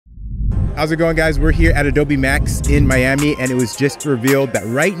How's it going, guys? We're here at Adobe Max in Miami, and it was just revealed that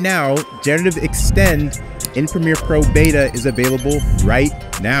right now, Generative Extend in Premiere Pro Beta is available right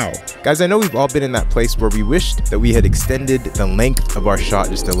now. Guys, I know we've all been in that place where we wished that we had extended the length of our shot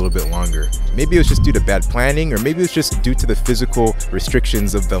just a little bit longer. Maybe it was just due to bad planning, or maybe it was just due to the physical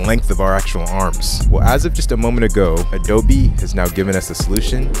restrictions of the length of our actual arms. Well, as of just a moment ago, Adobe has now given us a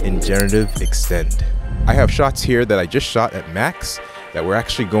solution in Generative Extend. I have shots here that I just shot at Max that we're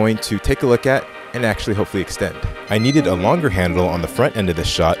actually going to take a look at and actually hopefully extend. I needed a longer handle on the front end of this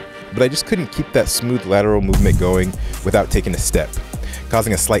shot, but I just couldn't keep that smooth lateral movement going without taking a step,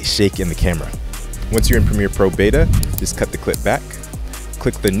 causing a slight shake in the camera. Once you're in Premiere Pro Beta, just cut the clip back,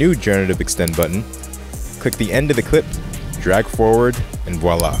 click the new Generative Extend button, click the end of the clip, drag forward, and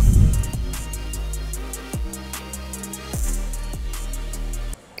voila.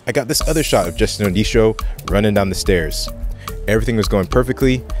 I got this other shot of Justin Odisho running down the stairs. Everything was going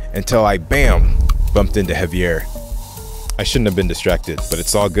perfectly until I, bam, bumped into Javier. I shouldn't have been distracted, but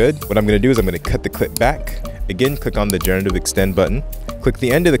it's all good. What I'm gonna do is I'm gonna cut the clip back. Again, click on the Generative Extend button, click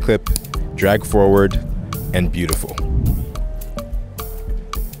the end of the clip, drag forward, and beautiful.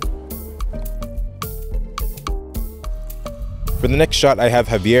 For the next shot, I have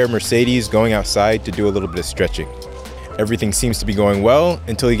Javier Mercedes going outside to do a little bit of stretching. Everything seems to be going well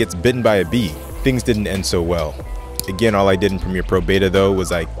until he gets bitten by a bee. Things didn't end so well. Again, all I did in Premiere Pro Beta though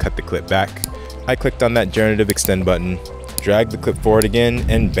was I cut the clip back. I clicked on that Generative Extend button, dragged the clip forward again,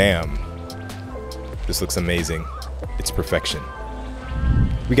 and bam. This looks amazing. It's perfection.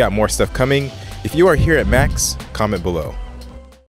 We got more stuff coming. If you are here at Max, comment below.